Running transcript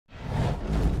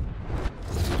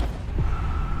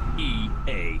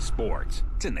sports.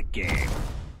 It's in the game.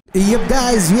 Yep,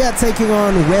 guys, we are taking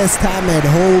on West Ham at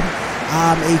home.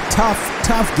 A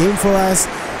tough game for us.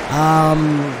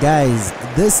 Guys,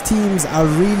 these teams are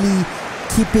really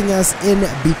keeping us in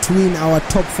between our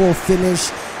top four finish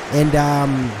and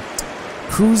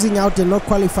cruising out and not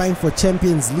qualifying for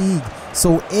Champions League.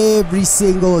 So every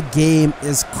single game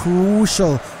is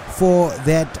crucial for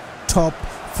that top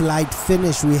flight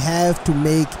finish. We have to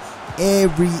make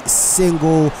every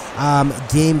single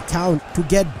game count to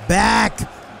get back.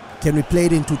 Can we play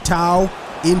it into Tau,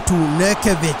 into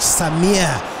Nekovic,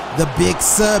 Samir, the big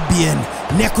Serbian,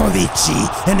 Nekovic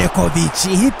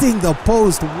hitting the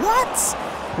post.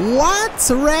 What,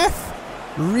 ref?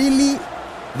 Really?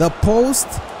 The post?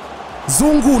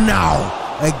 Zungu now.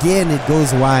 Again, it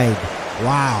goes wide.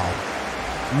 Wow.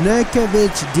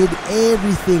 Nekovic did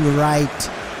everything right,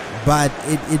 but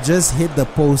it just hit the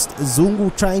post.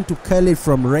 Zungu trying to curl it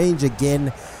from range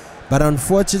again, but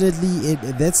unfortunately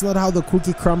that's not how the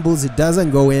cookie crumbles. It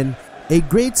doesn't go in. A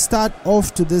great start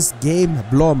off to this game.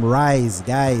 Blom, rise,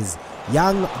 guys.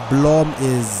 Young Blom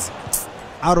is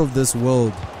out of this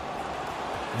world.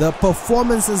 The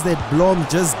performances that Blom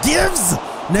just gives.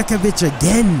 Nekovic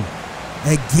again,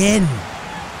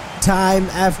 time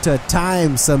after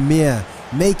time. Samir,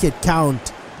 make it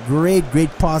count. Great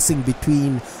passing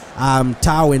between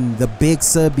Tau and the big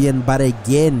Serbian, but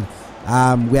again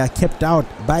we are kept out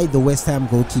by the West Ham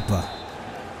goalkeeper.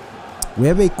 We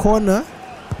have a corner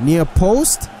near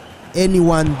post.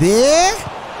 Anyone there?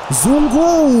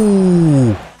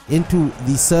 Zungu into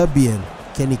the Serbian.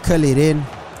 Can he curl it in?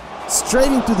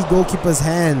 Straight into the goalkeeper's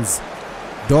hands.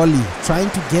 Dolly trying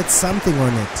to get something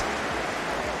on it.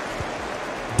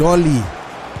 Dolly.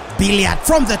 Billiat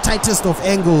from the tightest of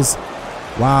angles.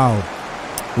 Wow.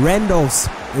 Randolph's,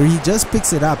 he just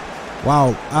picks it up.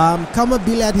 Wow. Khama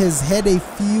Billiat has had a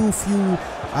few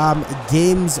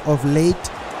games of late.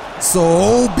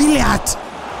 So Billiat.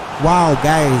 Wow,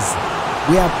 guys.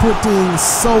 We are putting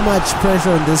so much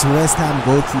pressure on this West Ham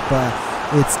goalkeeper.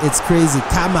 It's crazy.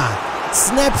 Khama.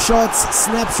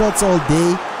 Snapshots all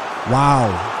day. Wow.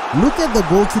 Look at the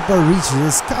goalkeeper reach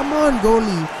this. Come on,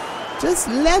 goalie. Just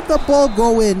let the ball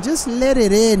go in. Just let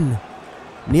it in.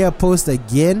 Near post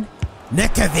again.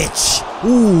 Nekovic.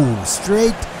 Ooh,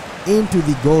 straight into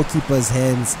the goalkeeper's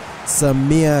hands.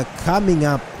 Samir coming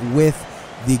up with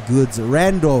the goods.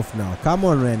 Randolph now. Come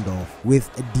on, Randolph. With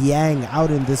Diang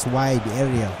out in this wide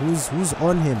area. Who's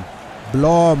on him?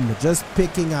 Blom just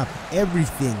picking up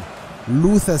everything.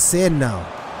 Luther Sen now.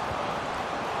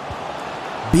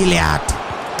 Billiat.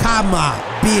 Khama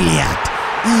Billiat.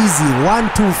 Easy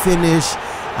 1-2 finish.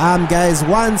 Guys,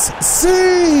 once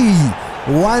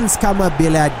Khama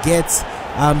Billiat gets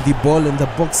the ball in the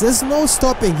box, there's no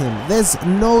stopping him.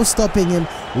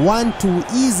 1-2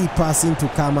 easy pass into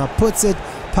Khama, puts it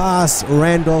past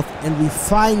Randolph, and we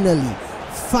finally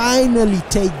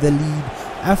take the lead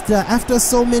after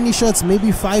so many shots,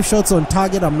 maybe 5 shots on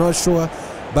target, I'm not sure.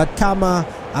 But Khama,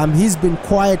 he's been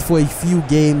quiet for a few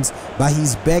games, but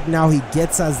he's back now. He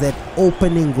gets us that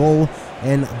opening goal,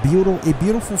 and a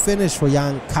beautiful finish for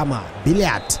young Khama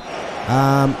Billiat.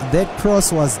 That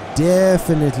cross was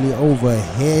definitely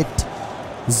overhead.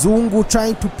 Zungu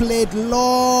trying to play it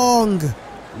long.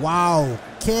 Wow.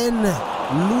 Can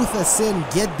Luther Sen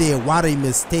get there? What a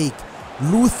mistake.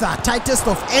 Luther, tightest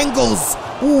of angles.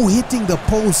 Ooh, hitting the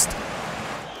post.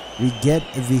 We get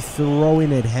the throw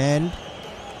in at hand.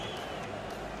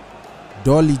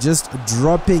 Dolly just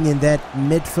dropping in that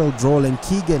midfield role, and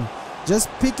Keegan just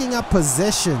picking up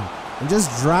possession and just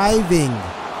driving.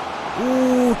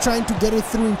 Ooh, trying to get it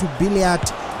through into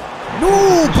Billiat.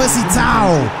 No, Percy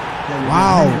Tau.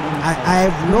 Wow, I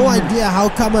have no idea how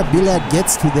Khama Billiat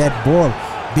gets to that ball.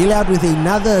 Billiat with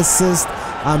another assist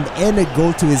and a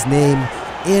goal to his name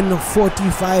in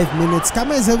 45 minutes.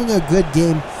 Khama is having a good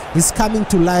game. He's coming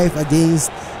to life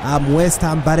against West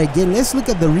Ham. But again, let's look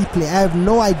at the replay. I have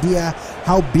no idea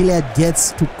how Billiat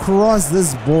gets to cross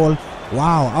this ball.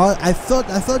 Wow, I thought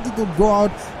it would go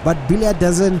out, but Billiat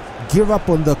doesn't give up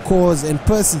on the cause, and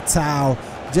Percy Tau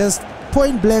just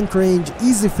point blank range,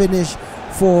 easy finish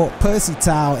for Percy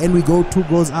Tau, and we go 2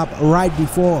 goals up right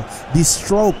before the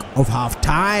stroke of half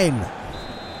time.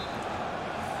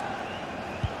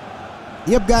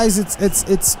 Yep, guys,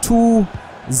 it's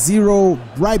 2-0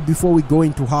 right before we go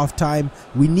into halftime.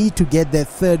 We need to get that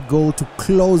 3rd goal to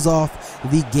close off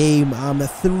the game.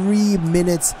 3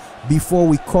 minutes before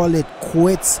we call it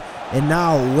quits, and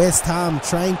now West Ham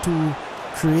trying to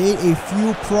create a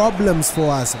few problems for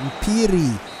us.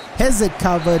 Mpiri has it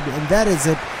covered, and that is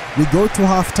it. We go to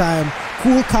halftime.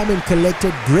 Cool, calm and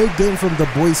collected. Great game from the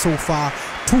boys so far.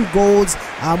 2 goals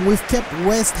we've kept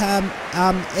West Ham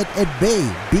at bay.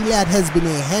 Billiat has been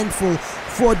a handful,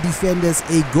 4 defenders,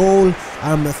 a goal,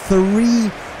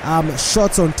 3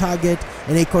 shots on target,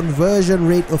 and a conversion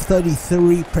rate of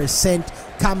 33%.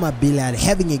 Khama Billiat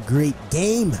having a great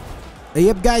game.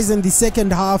 Yep, guys, and the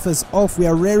second half is off. We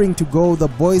are raring to go. The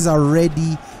boys are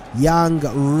ready. Young,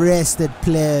 rested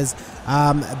players.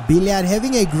 Billiat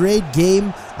having a great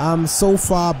game so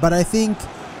far, but I think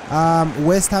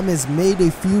West Ham has made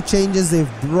a few changes. They've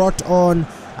brought on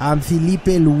Felipe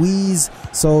Luis,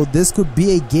 so this could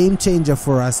be a game changer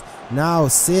for us. Now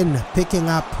Sin picking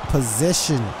up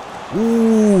possession.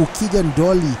 Ooh, Keegan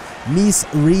Dolly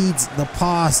misreads the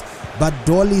pass, but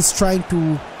Dolly's trying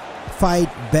to fight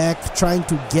back, trying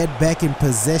to get back in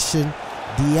possession.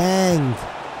 Diang.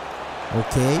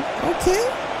 Okay.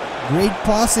 Great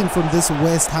passing from this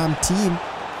West Ham team.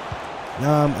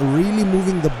 Really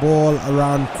moving the ball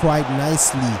around quite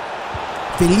nicely.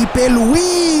 Felipe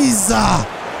Luis.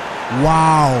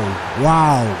 Wow.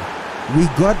 We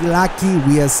got lucky.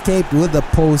 We escaped with the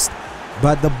post,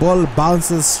 but the ball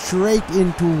bounces straight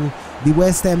into the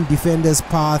West Ham defender's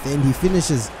path and he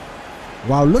finishes.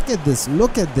 Wow, look at this.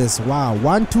 Wow,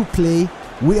 1-2 play.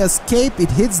 We escape. It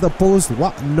hits the post.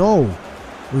 What? No.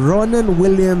 Ronan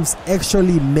Williams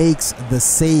actually makes the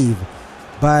save.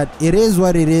 But it is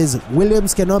what it is.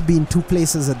 Williams cannot be in 2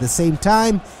 places at the same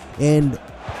time. And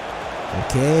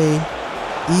okay,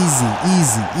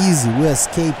 easy. We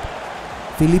escape.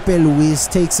 Felipe Luis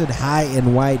takes it high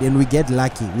and wide, and we get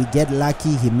lucky.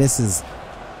 He misses.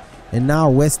 And now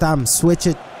West Ham switch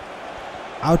it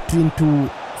out into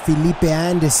Felipe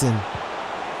Anderson.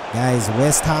 Guys,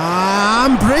 West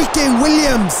Ham breaking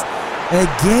Williams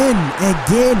again.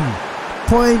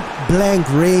 Point blank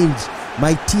range.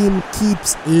 My team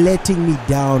keeps letting me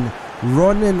down.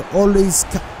 Ronan always.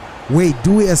 Wait,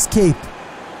 do we escape?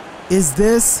 Is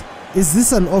this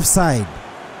an offside?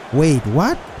 Wait,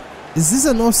 what? Is this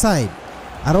an offside?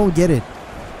 I don't get it.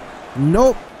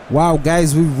 Nope. Wow,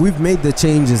 guys, we've made the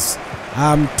changes.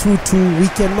 2-2. We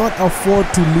cannot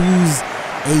afford to lose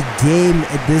a game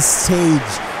at this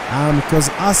stage. Because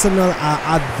Arsenal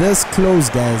are this close,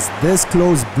 guys. This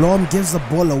close. Blom gives the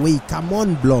ball away. Come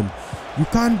on, Blom. You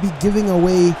can't be giving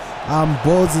away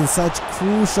balls in such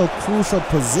crucial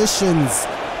positions.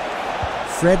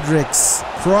 Fredericks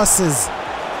crosses.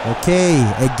 Okay,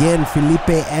 again Felipe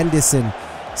Anderson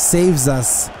saves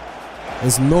us.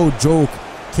 There's no joke.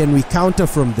 Can we counter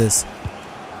from this?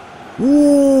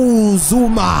 Ooh,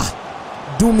 Zuma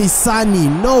Dumisani.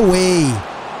 No way.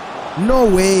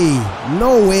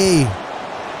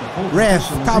 Ref,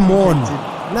 come on.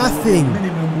 Nothing.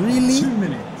 Really?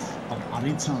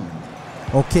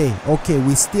 Okay,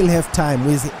 we still have time.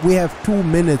 We have 2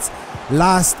 minutes.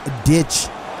 Last ditch.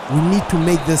 We need to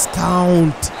make this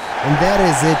count. And that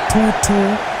is it.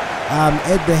 2-2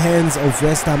 at the hands of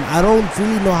West Ham. I don't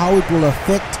really know how it will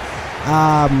affect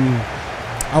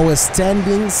our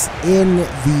standings in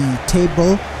the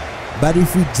table. But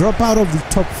if we drop out of the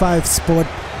top 5 spot,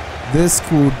 this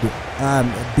could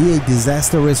be a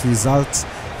disastrous result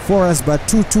for us. But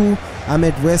 2-2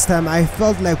 at West Ham. I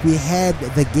felt like we had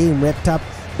the game wrapped up,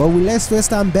 but we let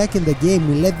West Ham back in the game.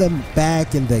 We let them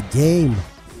back in the game.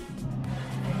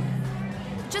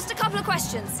 Just a couple of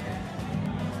questions.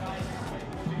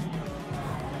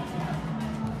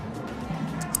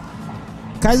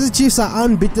 Kaizer Chiefs are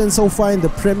unbeaten so far in the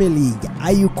Premier League.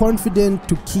 Are you confident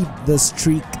to keep the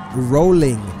streak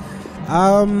rolling?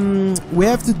 We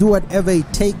have to do whatever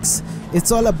it takes.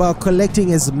 It's all about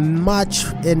collecting as much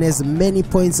and as many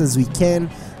points as we can,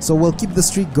 so we'll keep the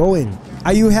streak going.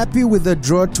 Are you happy with the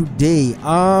draw today?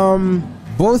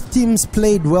 Both teams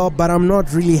played well, but I'm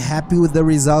not really happy with the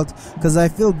result because I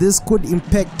feel this could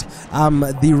impact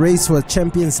the race for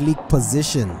Champions League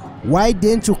position. Why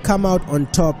didn't you come out on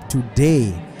top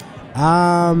today?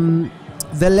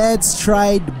 The lads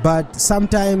tried, but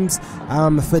sometimes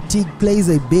fatigue plays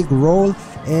a big role,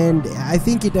 and I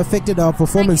think it affected our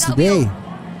performance today.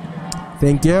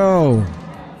 Thank you.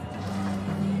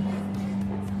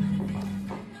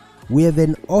 We have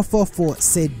an offer for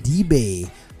Sedibe,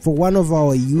 for one of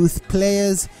our youth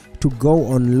players to go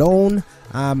on loan.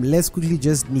 Let's quickly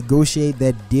just negotiate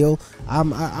that deal.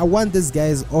 I want this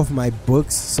guy's off my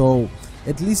books, so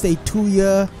at least a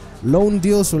 2-year loan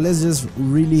deal. So let's just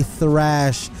really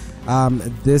thrash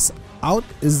this out.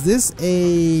 Is this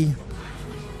a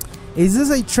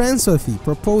transfer fee?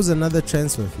 Propose another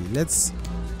transfer fee. Let's,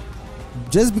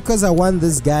 just because I want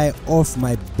this guy off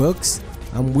my books,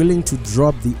 I'm willing to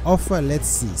drop the offer. Let's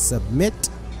see, submit.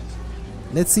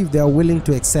 Let's see if they are willing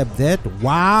to accept that.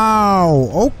 Wow,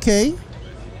 okay,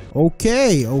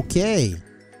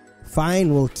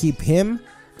 fine, we'll keep him.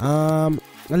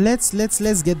 Let's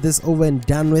get this over and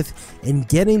done with and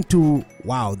get into,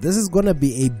 wow, this is gonna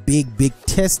be a big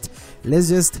test. Let's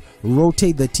just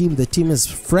rotate the team. The team is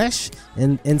fresh,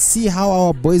 and see how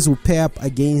our boys will pair up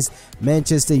against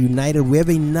Manchester United. We have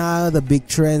another big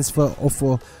transfer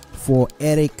for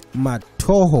Eric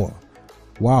Matoho.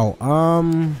 Wow.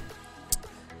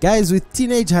 Guys, with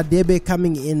Teenage Hadebe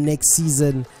coming in next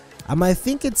season, I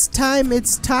think it's time.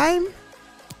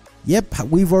 Yep,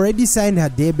 we've already signed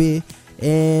Hadebe,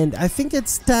 and I think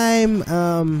it's time.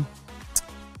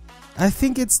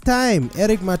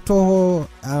 Eric Matoho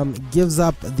gives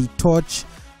up the torch.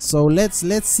 So let's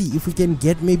see if we can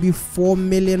get maybe 4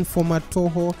 million for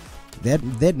Matoho.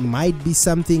 That might be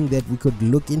something that we could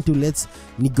look into. Let's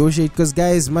negotiate, because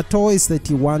guys, Matoho is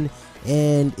 31,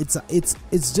 and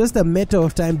it's just a matter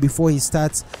of time before he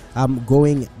starts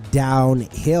going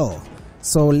downhill.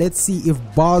 So let's see if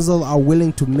Basel are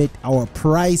willing to meet our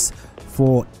price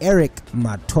for Eric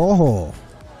Matoho.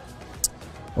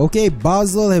 Okay,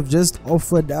 Basel have just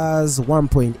offered us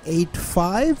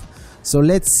 1.85. So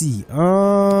let's see.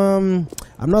 I'm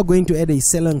not going to add a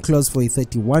sell-on clause for a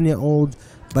 31-year-old,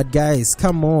 but guys,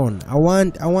 come on. I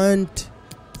want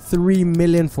 3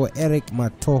 million for Eric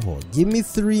Matoho. Give me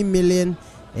 3 million,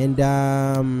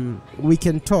 and we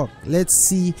can talk. Let's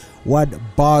see what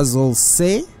Basel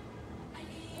say.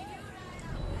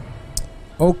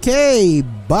 Okay,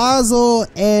 Basel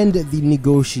and the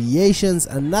negotiations.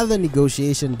 Another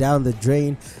negotiation down the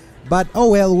drain, but oh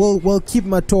well, we'll keep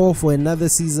Matoho for another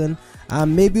season.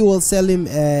 Maybe we'll sell him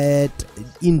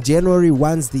in January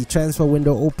once the transfer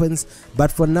window opens,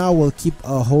 but for now we'll keep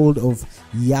a hold of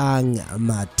young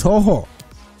Matoho.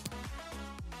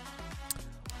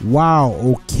 Wow,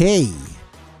 okay,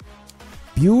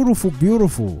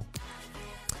 beautiful.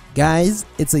 Guys,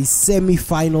 it's a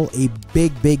semi-final, a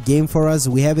big game for us.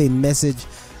 We have a message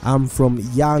from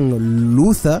young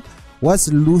Luther. What's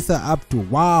Luther up to?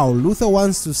 Wow, Luther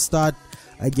wants to start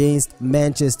against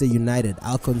Manchester United.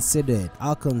 I'll consider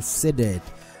it.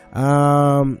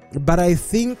 But I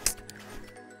think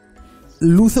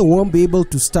Luther won't be able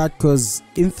to start, because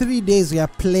in 3 days we are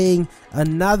playing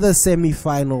another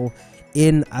semi-final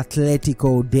in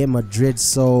Atletico de Madrid,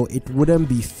 so it wouldn't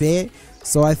be fair.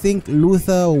 So I think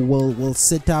Luther will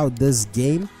sit out this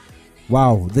game.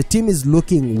 Wow, the team is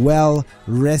looking well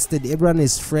rested. Everyone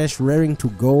is fresh, raring to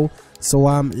go. So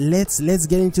let's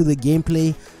get into the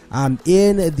gameplay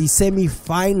in the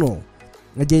semi-final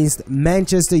against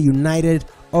Manchester United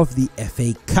of the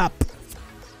FA Cup.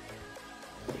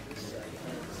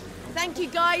 Thank you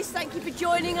guys, thank you for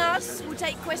joining us. We'll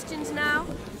take questions now.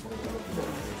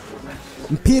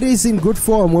 Mpiri is in good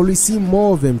form. Will we see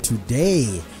more of him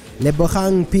today?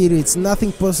 Lebogang Mpiri, it's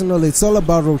nothing personal, it's all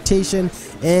about rotation,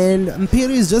 and Mpiri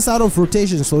is just out of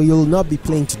rotation, so you'll not be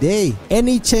playing today.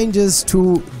 Any changes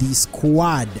to the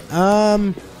squad?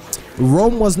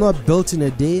 Rome was not built in a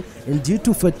day, and due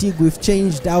to fatigue we've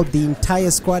changed out the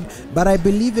entire squad, but I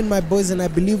believe in my boys and I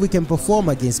believe we can perform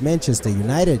against Manchester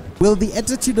United. Will the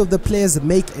attitude of the players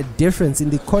make a difference in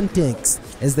the context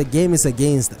as the game is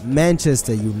against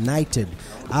Manchester United?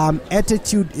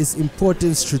 Attitude is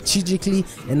important strategically,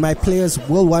 and my players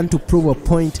will want to prove a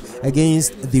point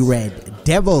against the Red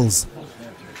Devils.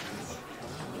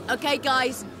 Okay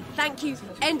guys, thank you.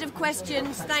 End of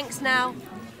questions. Thanks now.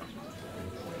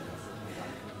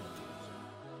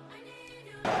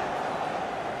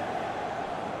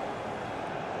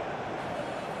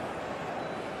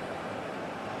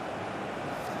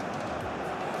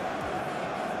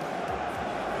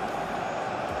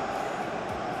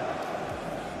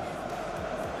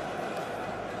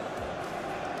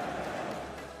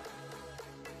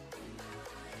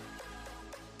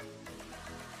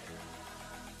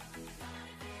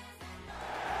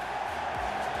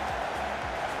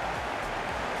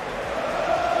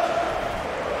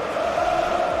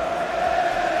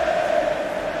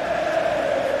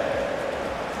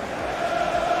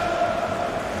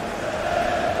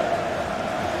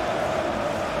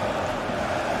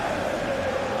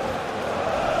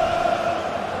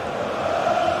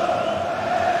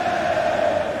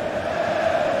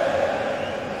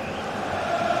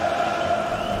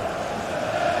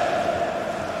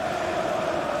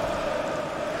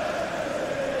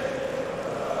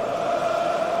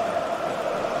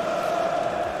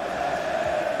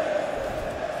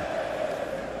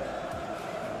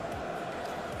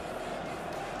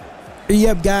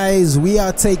 Yep guys, we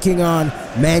are taking on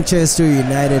Manchester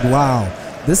United. Wow,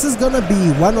 this is gonna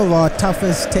be one of our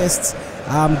toughest tests,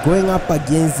 going up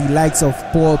against the likes of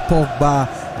Paul Pogba,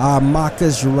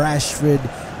 Marcus Rashford,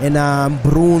 and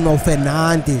Bruno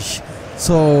Fernandes.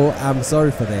 So I'm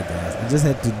sorry for that, guys. I just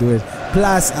had to do it.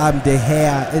 Plus, the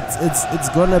hair. It's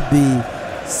gonna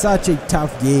be such a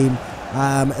tough game.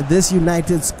 This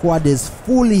United squad is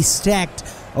fully stacked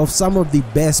of some of the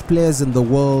best players in the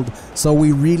world. So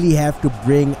we really have to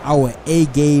bring our A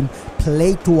game,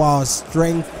 play to our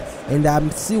strength,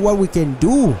 and see what we can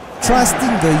do.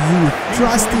 Trusting the youth,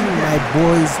 trusting my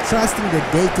boys, trusting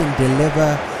that they can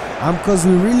deliver. Because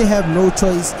we really have no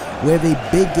choice. We have a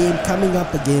big game coming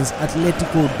up against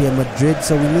Atletico de Madrid,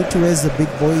 so we need to raise the big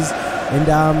boys. And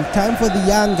time for the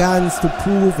young guns to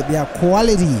prove their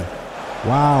quality.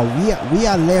 Wow, we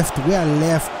are left.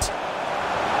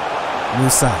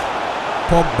 Musa,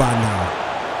 Pogba now.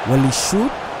 Will he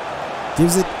shoot?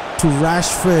 Gives it to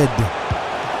Rashford.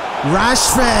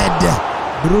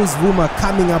 Bruce Boomer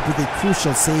coming up with a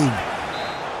crucial save.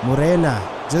 Morena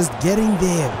just getting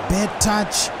there. Bad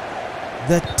touch.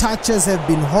 The touches have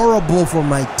been horrible for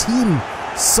my team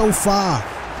so far.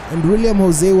 And William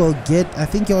Jose will get, I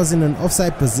think he was in an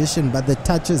offside position, but the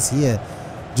touches here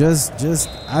just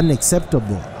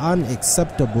unacceptable.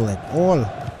 Unacceptable at all.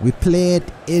 We play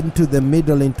it into the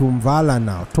middle, into Mvala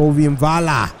now. Tovi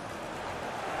Mvala.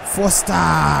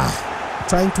 Foster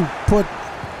trying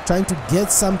to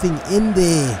get something in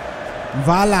there.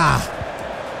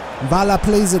 Mvala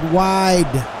plays it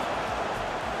wide.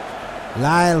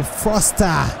 Lyle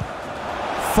Foster,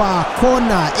 far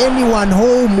corner, anyone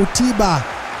home. Mutiba,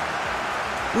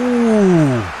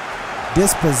 ooh,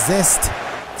 dispossessed.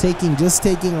 Just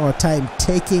taking our time,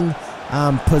 taking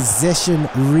possession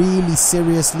really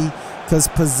seriously, because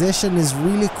possession is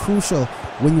really crucial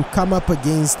when you come up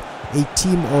against a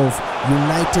team of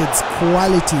United's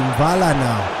quality. Mvala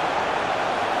now.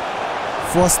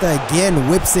 Foster again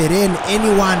whips it in.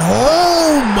 Anyone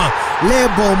home.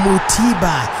 Lebo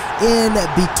Mutiba in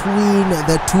between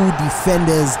the two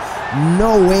defenders.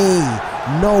 No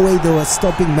way they were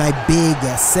stopping my big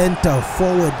center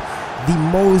forward, the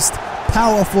most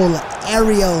powerful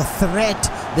aerial threat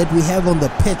that we have on the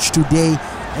pitch today.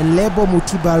 And Lebo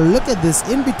Mutiba, look at this,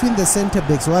 in between the center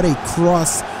backs. What a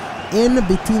cross in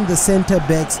between the center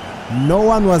backs. No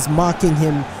one was marking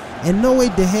him, and no way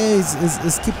De Gea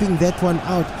is keeping that one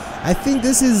out. I think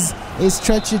this is a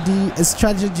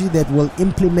strategy that will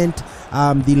implement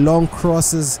the long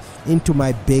crosses into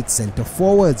my big center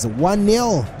forwards.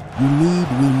 1-0.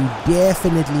 We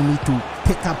definitely need to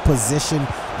pick up possession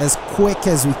as quick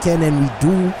as we can, and we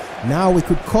do. Now we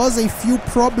could cause a few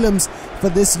problems for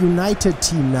this United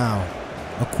team now.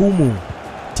 Akumu,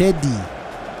 Teddy,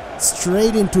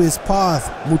 straight into his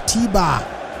path. Mutiba,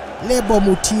 Lebo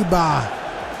Mutiba,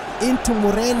 into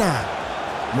Morena.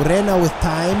 Morena with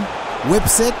time,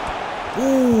 whips it.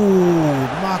 Ooh,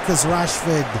 Marcus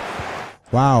Rashford.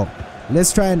 Wow,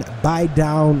 let's try and buy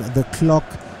down the clock.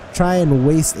 Try and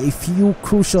waste a few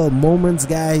crucial moments,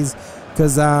 guys,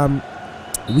 because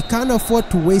we can't afford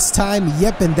to waste time.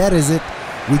 Yep, and that is it.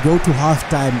 We go to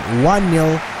halftime,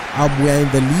 1-0. We are in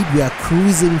the lead. We are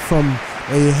cruising from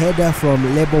a header from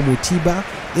Lebo Mutiba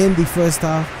in the first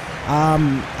half.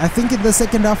 I think in the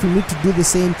second half we need to do the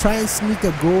same. Try and sneak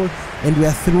a goal, and we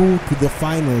are through to the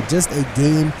final. Just a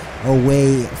game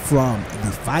away from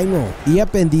the final.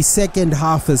 Yep, and the second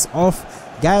half is off.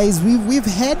 Guys, we've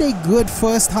had a good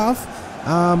first half,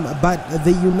 but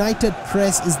the United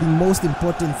press is the most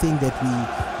important thing that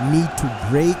we need to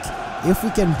break. If we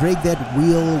can break that,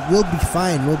 we'll be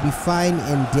fine. We'll be fine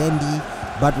and dandy,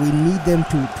 but we need them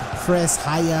to press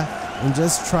higher and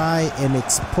just try and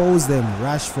expose them.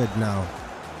 Rashford now.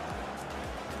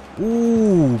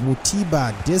 Ooh,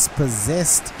 Mutiba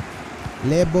dispossessed.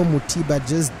 Lebo Mutiba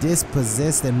just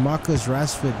dispossessed, and Marcus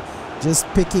Rashford just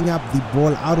picking up the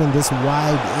ball out on this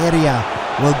wide area.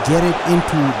 We'll get it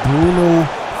into Bruno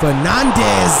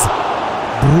Fernandes.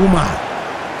 Bruma.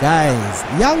 Guys,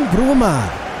 young Bruma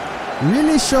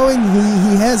really showing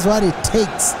he has what it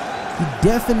takes. He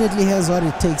definitely has what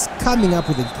it takes, coming up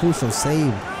with a crucial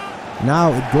save.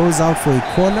 Now it goes out for a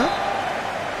corner.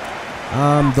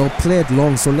 They'll play it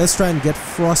long, so let's try and get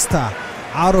Foster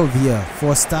out of here.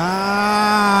 Foster.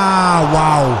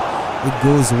 Wow, it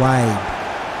goes wide.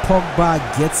 Pogba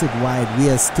gets it wide. We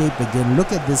escape again.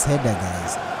 Look at this header,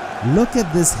 guys. Look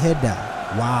at this header.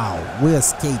 Wow, we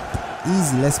escape.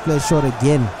 Easy. Let's play short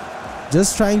again.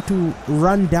 Just trying to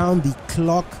run down the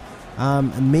clock.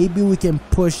 Maybe we can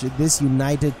push this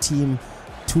United team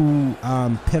to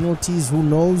penalties. Who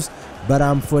knows?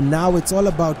 But for now, it's all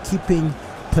about keeping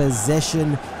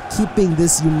possession, keeping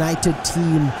this United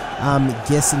team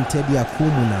guessing. Teddy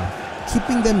Akumu now.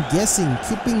 Keeping them guessing,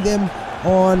 keeping them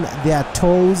on their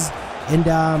toes, and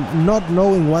not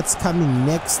knowing what's coming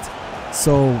next.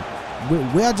 So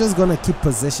we are just gonna keep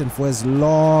possession for as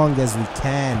long as we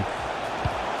can.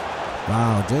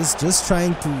 Wow, just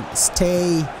trying to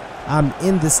stay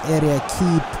in this area,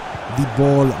 keep the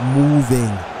ball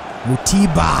moving.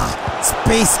 Mutiba,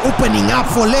 space opening up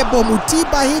for Lebo.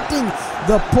 Mutiba hitting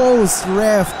the post.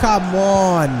 Ref, come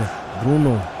on.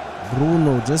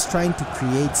 Bruno just trying to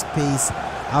create space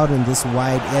out in this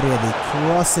wide area. They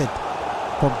cross it.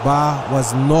 Pogba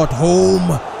was not home.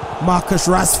 Marcus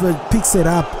Rashford picks it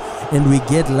up and we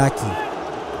get lucky.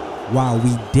 Wow,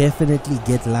 we definitely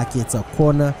get lucky. It's a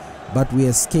corner, but we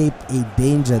escape a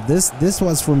danger. This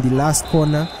was from the last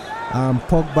corner.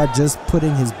 Pogba just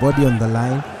putting his body on the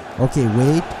line. Okay,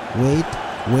 wait.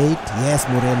 Yes,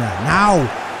 Morena. Now.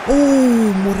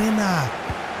 Oh, Morena.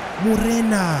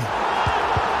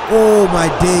 Oh, my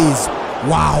days.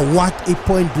 Wow, what a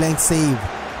point blank save.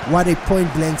 What a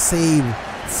point blank save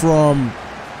from...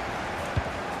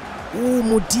 Oh,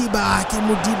 Mutiba. Can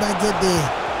Mutiba get there?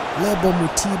 Lebo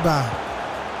Mutiba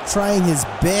trying his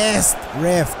best.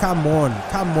 Ref, come on.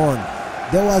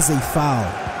 There was a foul.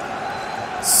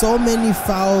 So many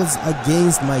fouls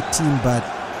against my team, but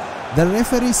the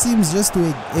referee seems just to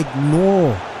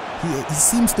ignore. He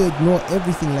seems to ignore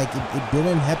everything like it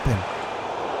didn't happen.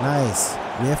 Nice.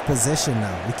 We have possession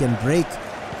now. We can break.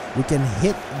 We can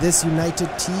hit this United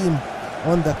team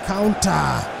on the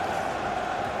counter.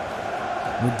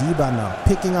 Mudiba now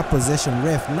picking up possession.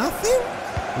 Ref, nothing?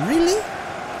 Really?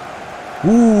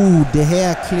 Ooh, De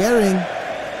Gea clearing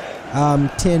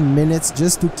 10 minutes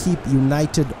just to keep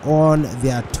United on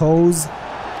their toes.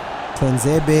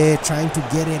 Tuanzebe trying to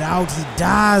get it out. He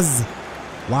does.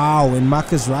 Wow, and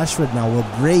Marcus Rashford now will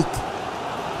break.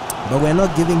 But we're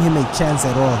not giving him a chance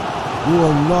at all. We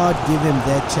will not give him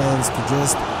that chance to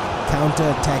just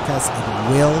counter-attack us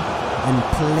at will and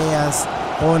play us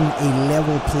on a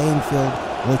level playing field.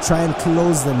 We'll try and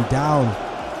close them down.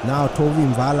 Now Tovi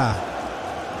Mvala.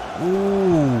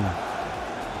 Ooh.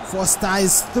 Foster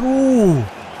is through.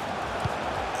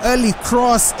 Early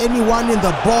cross. Anyone in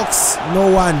the box?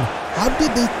 No one. How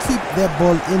did they keep their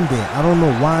ball in there? I don't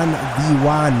know.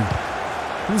 1v1.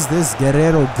 Who's this?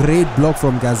 Guerrero. Great block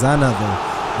from Gazana though.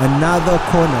 Another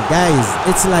corner. Guys,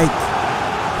 it's like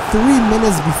 3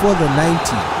 minutes before the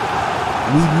 90.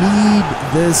 We need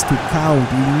this to count.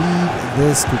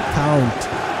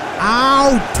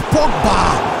 Out! Pogba!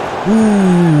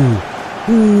 Ooh.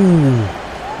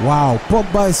 Wow.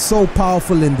 Pogba is so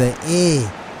powerful in the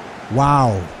air.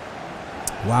 Wow.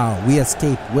 We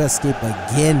escape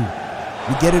again.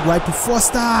 We get it right to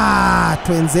Foster.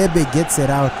 Tuanzebe gets it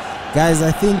out. Guys,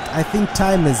 I think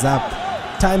time is up.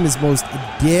 Time is most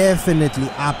definitely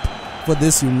up for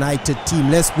this United team.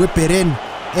 Let's whip it in.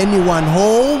 Anyone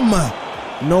home?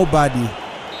 Nobody.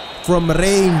 From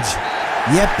range.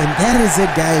 Yep, and that is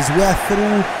it, guys. We are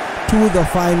through to the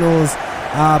finals.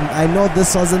 I know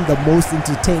this wasn't the most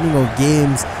entertaining of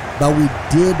games, but we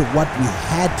did what we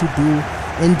had to do.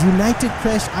 And United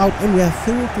crashed out, and we are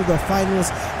through to the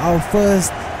finals. Our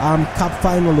first cup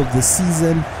final of the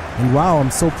season. And wow,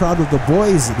 I'm so proud of the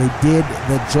boys. They did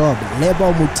the job.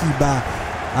 Lebo Mutiba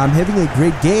having a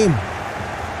great game.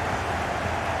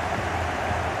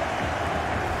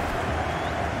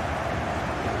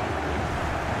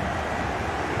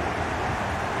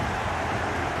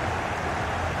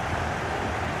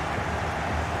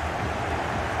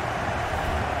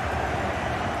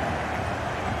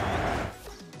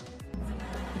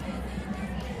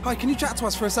 Hi, can you chat to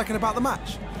us for a second about the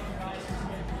match?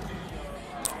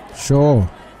 Sure.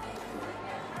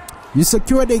 You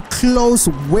secured a close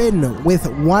win with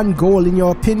 1 goal. In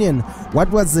your opinion, what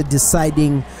was the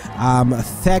deciding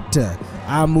factor?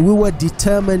 We were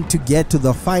determined to get to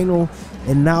the final,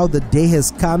 and now the day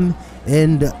has come.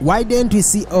 And why didn't we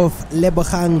see off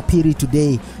Lebogang Piri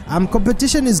today?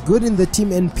 Competition is good in the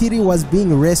team, and Piri was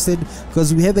being rested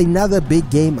because we have another big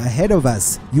game ahead of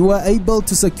us. You were able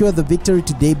to secure the victory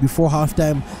today before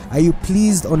halftime. Are you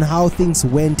pleased on how things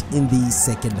went in the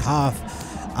second half?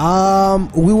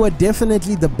 We were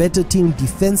definitely the better team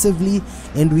defensively,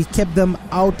 and we kept them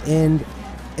out, and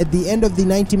at the end of the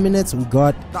 90 minutes we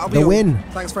got the win.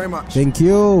 Thanks very much. Thank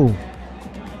you.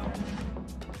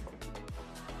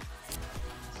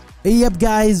 Yep,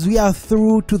 guys, we are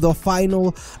through to the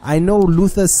final. I know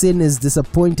Luther Sin is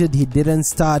disappointed he didn't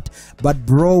start, but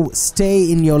bro,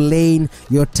 stay in your lane.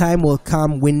 Your time will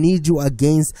come. We need you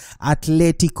against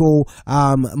Atletico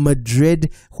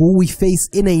Madrid, who we face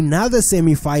in another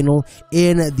semi-final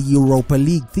in the Europa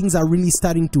League. Things are really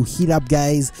starting to heat up,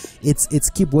 guys. It's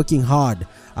keep working hard.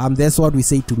 That's what we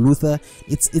say to Luther.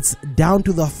 It's down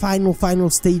to the final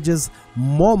stages.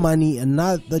 More money,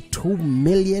 another 2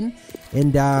 million.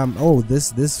 And oh,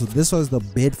 this was the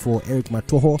bid for Eric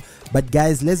Matoho. But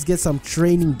guys, let's get some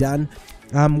training done.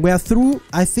 We're through.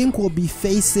 I think we'll be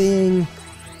facing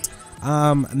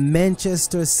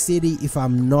Manchester City, if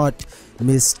I'm not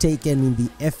mistaken, in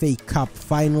the FA Cup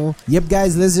final. Yep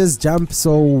guys, let's just jump.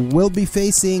 So we'll be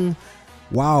facing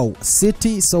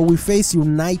City. So we face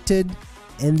United,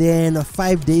 and then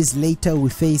 5 days later we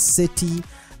face City.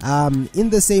 In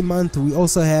the same month we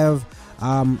also have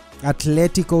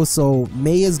Atletico. So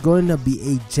May is going to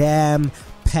be a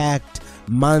jam-packed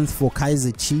month for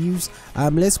Kaizer Chiefs.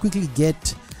 Let's quickly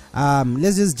get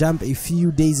let's just jump a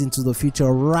few days into the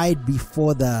future, right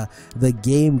before the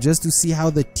game, just to see how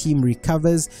the team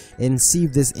recovers and see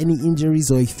if there's any injuries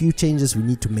or a few changes we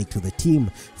need to make to the team.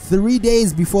 3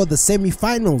 days before the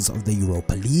semi-finals of the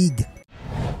Europa League.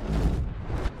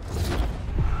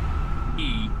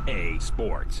 EA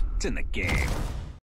Sports, it's in the game.